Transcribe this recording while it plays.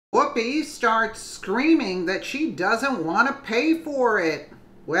Whoopi starts screaming that she doesn't want to pay for it.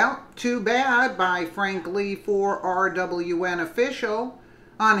 Well, too bad by Frank Lee for RWN official.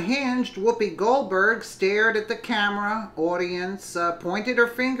 Unhinged, Whoopi Goldberg stared at the camera audience, pointed her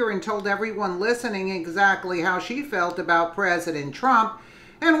finger and told everyone listening exactly how she felt about President Trump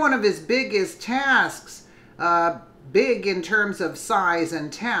and one of his biggest tasks. Big in terms of size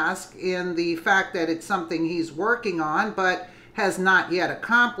and task, in the fact that it's something he's working on but has not yet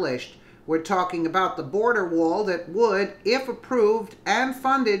accomplished. We're talking about the border wall that would, if approved and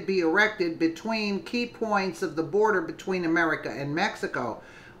funded, be erected between key points of the border between America and Mexico.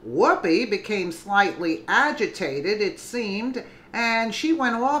 Whoopi became slightly agitated, it seemed, and she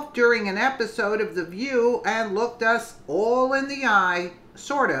went off during an episode of The View and looked us all in the eye,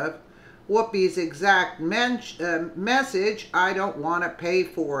 sort of. Whoopi's exact message: I don't want to pay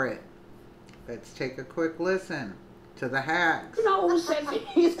for it. Let's take a quick listen to the hags. You know who says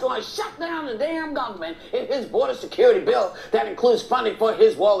he's going to shut down the damn government if his border security bill that includes funding for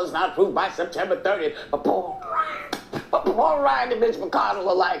his wall is not approved by September 30th? But Paul Ryan and Mitch McConnell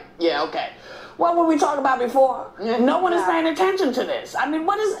are like, yeah, okay. What were we talking about before? No one is paying attention to this. I mean,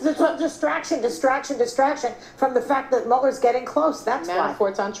 what is it's a distraction from the fact that Mueller's getting close. That's why.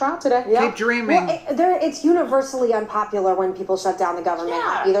 Manafort's on trial today. Yep. Keep dreaming. Well, it's universally unpopular when people shut down the government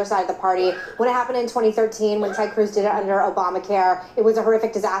on either side of the party. When it happened in 2013, when Ted Cruz did it under Obamacare, it was a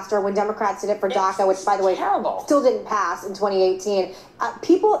horrific disaster. When Democrats did it for DACA, which, by the way, still didn't pass in 2018.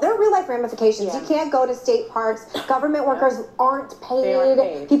 There are real-life ramifications. Yeah. You can't go to state parks. Government workers aren't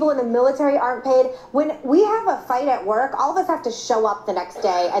paid. People in the military aren't paid. When we have a fight at work, all of us have to show up the next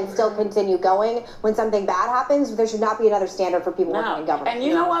day and still continue going. When something bad happens, there should not be another standard for people working in government. And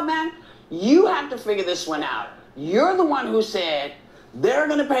you know what, man? You have to figure this one out. You're the one who said they're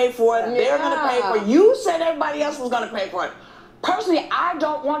going to pay for it. They're going to pay for it. You said everybody else was going to pay for it. Personally, I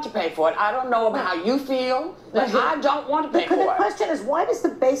don't want to pay for it. I don't know about how you feel, but I don't want to pay for it. The question is, why does the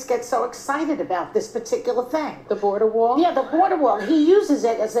base get so excited about this particular thing? The border wall? Yeah, the border wall. He uses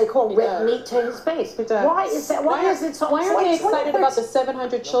it, as they call red meat, to his base. Why is that? Why is it so? Why are they excited about the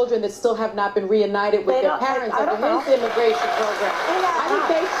 700 children that still have not been reunited with their parents under his immigration program? I think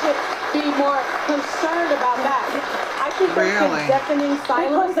they should be more concerned about that. I think there's a deafening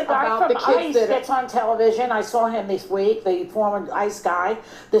silence about the kids that gets on television. I saw him this week, the former ICE guy.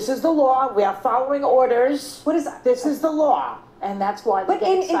 This is the law. We are following orders. What is that? This is the law. And that's why they But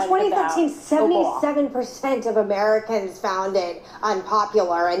in 2013, 77% of Americans found it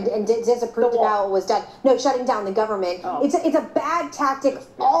unpopular and disapproved of how it was done. No, shutting down the government. It's a bad tactic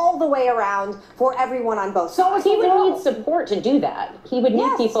all the way around for everyone on both sides. So he would need support to do that. He would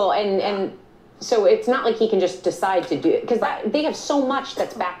need people and so it's not like he can just decide to do it, because they have so much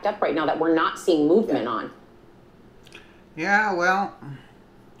that's backed up right now that we're not seeing movement on. Yeah, well,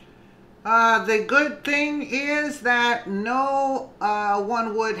 the good thing is that no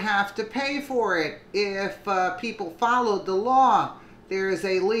one would have to pay for it if people followed the law. There is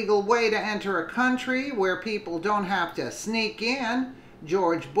a legal way to enter a country where people don't have to sneak in.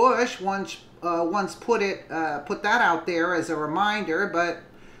 George Bush once put that out there as a reminder, but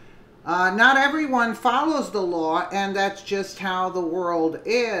not everyone follows the law, and that's just how the world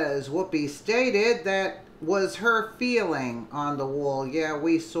is. Whoopi stated that was her feeling on the wall. Yeah,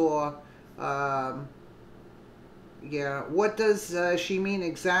 we saw. Yeah, what does she mean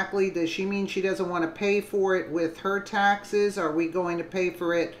exactly? Does she mean she doesn't want to pay for it with her taxes? Are we going to pay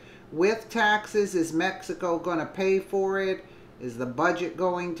for it with taxes? Is Mexico going to pay for it? Is the budget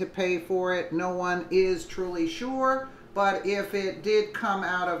going to pay for it? No one is truly sure. But if it did come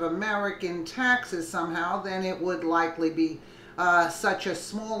out of American taxes somehow, then it would likely be such a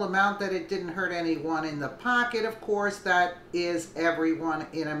small amount that it didn't hurt anyone in the pocket. Of course, that is everyone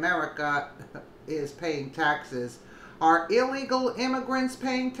in America is paying taxes. Are illegal immigrants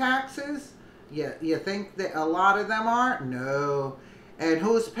paying taxes? Yeah, you think that a lot of them are? No. And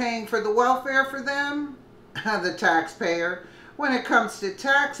who's paying for the welfare for them? The taxpayer. When it comes to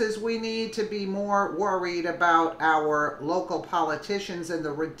taxes, we need to be more worried about our local politicians and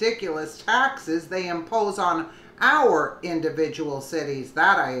the ridiculous taxes they impose on our individual cities.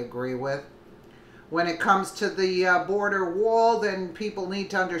 That I agree with. When it comes to the border wall, then people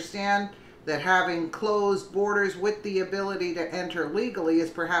need to understand that having closed borders with the ability to enter legally is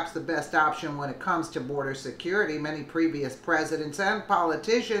perhaps the best option when it comes to border security. Many previous presidents and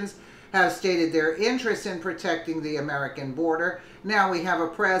politicians have stated their interest in protecting the American border. Now we have a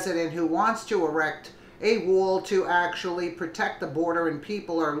president who wants to erect a wall to actually protect the border, and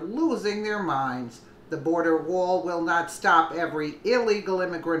people are losing their minds. The border wall will not stop every illegal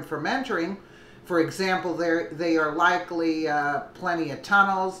immigrant from entering, For example, they are likely plenty of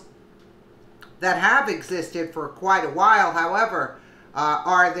tunnels that have existed for quite a while. However,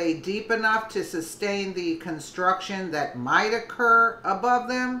 are they deep enough to sustain the construction that might occur above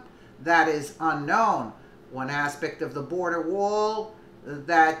them? That is unknown. One aspect of the border wall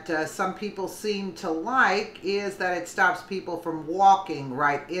that some people seem to like is that it stops people from walking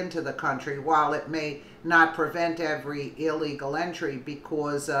right into the country, while it may not prevent every illegal entry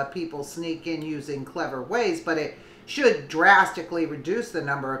because people sneak in using clever ways, but it should drastically reduce the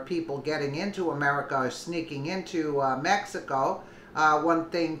number of people getting into America or sneaking into Mexico.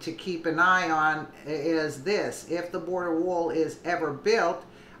 One thing to keep an eye on is this: if the border wall is ever built,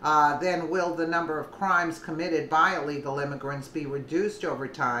 then will the number of crimes committed by illegal immigrants be reduced over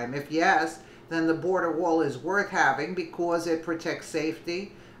time? If yes, then the border wall is worth having because it protects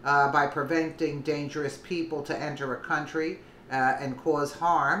safety by preventing dangerous people to enter a country and cause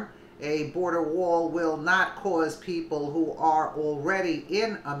harm. A border wall will not cause people who are already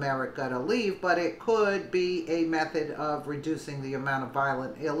in America to leave, but it could be a method of reducing the amount of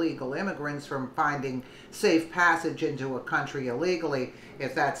violent illegal immigrants from finding safe passage into a country illegally.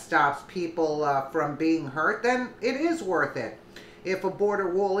 If that stops people from being hurt, then it is worth it. If a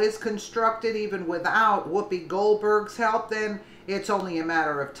border wall is constructed even without Whoopi Goldberg's help, then it's only a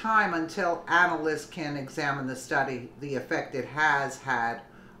matter of time until analysts can examine the study, the effect it has had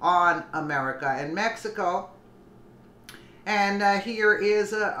on America and Mexico. And here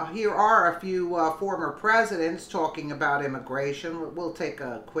are a few former presidents talking about immigration. We'll take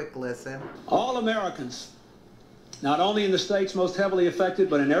a quick listen. All Americans, not only in the states most heavily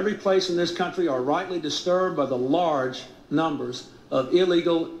affected, but in every place in this country, are rightly disturbed by the large numbers of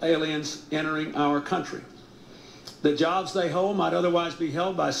illegal aliens entering our country. The jobs they hold might otherwise be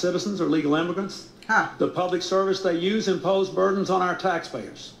held by citizens or legal immigrants. The public service they use impose burdens on our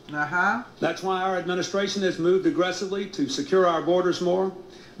taxpayers. That's why our administration has moved aggressively to secure our borders more,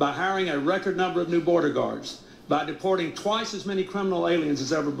 by hiring a record number of new border guards, by deporting twice as many criminal aliens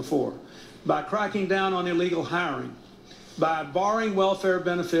as ever before, by cracking down on illegal hiring, by barring welfare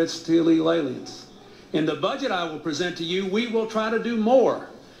benefits to illegal aliens. In the budget I will present to you, we will try to do more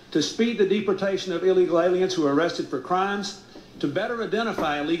to speed the deportation of illegal aliens who are arrested for crimes, to better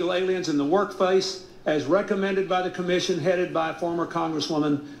identify illegal aliens in the workplace as recommended by the commission headed by former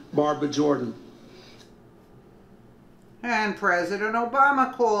Congresswoman Barbara Jordan. And President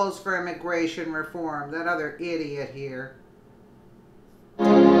Obama calls for immigration reform. That other idiot here.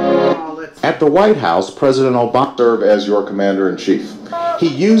 At the White House, President Obama served as your commander-in-chief. He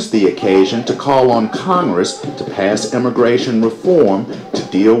used the occasion to call on Congress to pass immigration reform to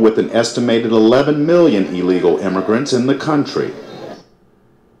deal with an estimated 11 million illegal immigrants in the country.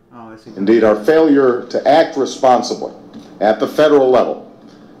 Indeed, our failure to act responsibly at the federal level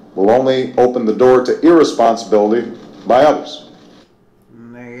will only open the door to irresponsibility by others.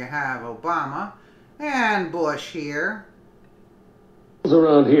 And there you have Obama and Bush here.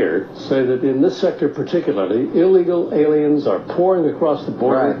 Around here say that in this sector particularly, illegal aliens are pouring across the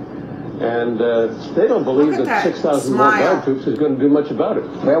border, and they don't believe that 6,000 more guard troops is going to do much about it.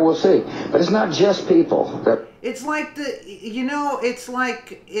 Well, we'll see. But it's not just people. It's like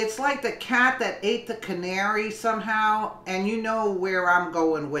it's like the cat that ate the canary somehow, and you know where I'm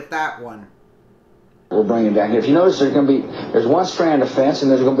going with that one. We'll bring it down here. If you notice, there's one strand of fence, and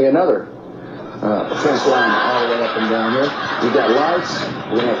there's going to be another fence line all the way up and down here. We've got lights,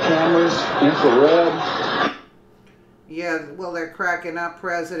 we're going to have cameras, infrared. Yeah, well, they're cracking up.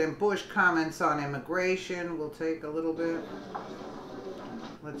 President Bush comments on immigration. We'll take a little bit.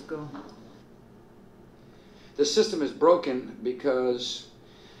 Let's go. The system is broken because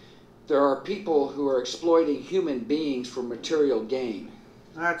there are people who are exploiting human beings for material gain.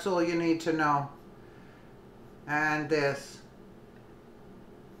 That's all you need to know. And this.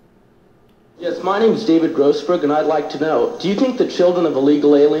 Yes, my name is David Grossberg, and I'd like to know, do you think the children of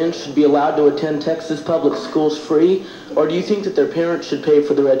illegal aliens should be allowed to attend Texas public schools free, or do you think that their parents should pay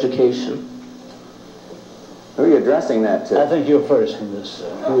for their education? Who are you addressing that to? I think you're first in this.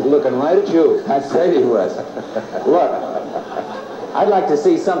 He was looking right at you. I said he was. Look, I'd like to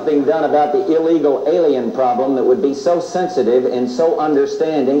see something done about the illegal alien problem that would be so sensitive and so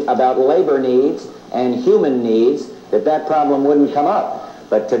understanding about labor needs and human needs that problem wouldn't come up.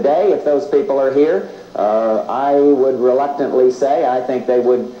 But today, if those people are here, I would reluctantly say I think they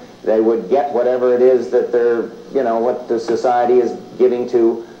would get whatever it is that they're, what the society is giving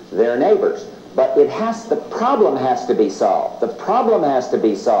to their neighbors. But the problem has to be solved. The problem has to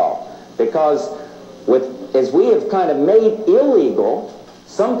be solved because as we have kind of made illegal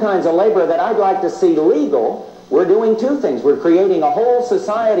some kinds of labor that I'd like to see legal, we're doing two things. We're creating a whole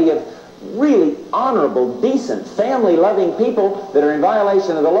society of really honorable, decent, family-loving people that are in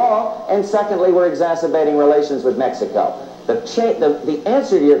violation of the law, and secondly, we're exacerbating relations with Mexico. The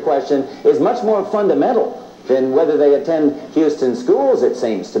answer to your question is much more fundamental than whether they attend Houston schools, it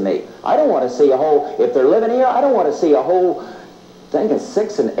seems to me. I don't want to see a whole, if they're living here, I don't want to see a whole thing of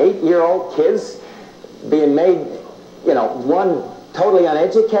 6- and 8-year-old kids being made, you know, one totally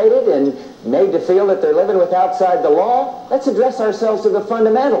uneducated and made to feel that they're living with outside the law. Let's address ourselves to the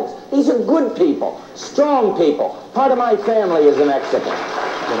fundamentals. These are good people, strong people. Part of my family is a Mexican. Can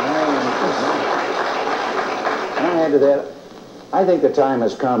I add to that? I think the time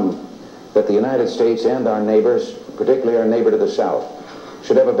has come that the United States and our neighbors, particularly our neighbor to the south,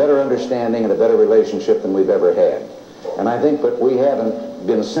 should have a better understanding and a better relationship than we've ever had. And I think that we haven't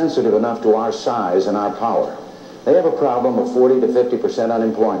been sensitive enough to our size and our power. They have a problem of 40 to 50%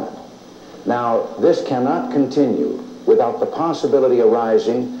 unemployment. Now, this cannot continue without the possibility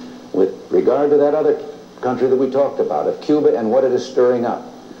arising with regard to that other country that we talked about, of Cuba and what it is stirring up,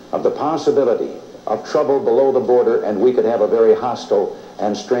 of the possibility of trouble below the border, and we could have a very hostile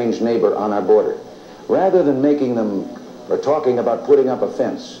and strange neighbor on our border. Rather than making them, or talking about putting up a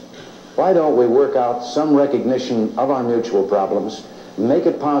fence, why don't we work out some recognition of our mutual problems, make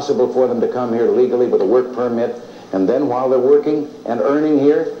it possible for them to come here legally with a work permit, and then while they're working and earning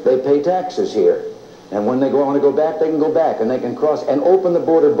here, they pay taxes here. And when they want to go back, they can go back, and they can cross and open the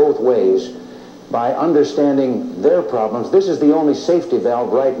border both ways by understanding their problems. This is the only safety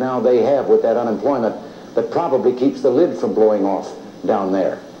valve right now they have with that unemployment that probably keeps the lid from blowing off down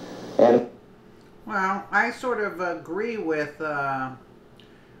there. And well, I sort of agree with some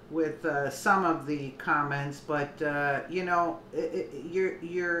of the comments, but you know,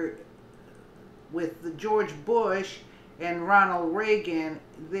 you're with the George Bush and Ronald Reagan.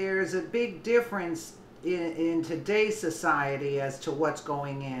 There's a big difference in today's society as to what's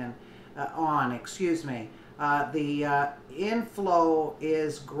going on. Excuse me. The inflow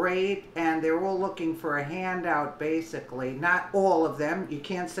is great, and they're all looking for a handout, basically. Not all of them, you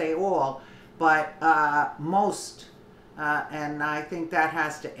can't say all, but most, and I think that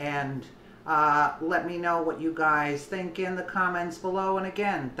has to end. Let me know what you guys think in the comments below, and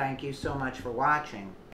again, thank you so much for watching.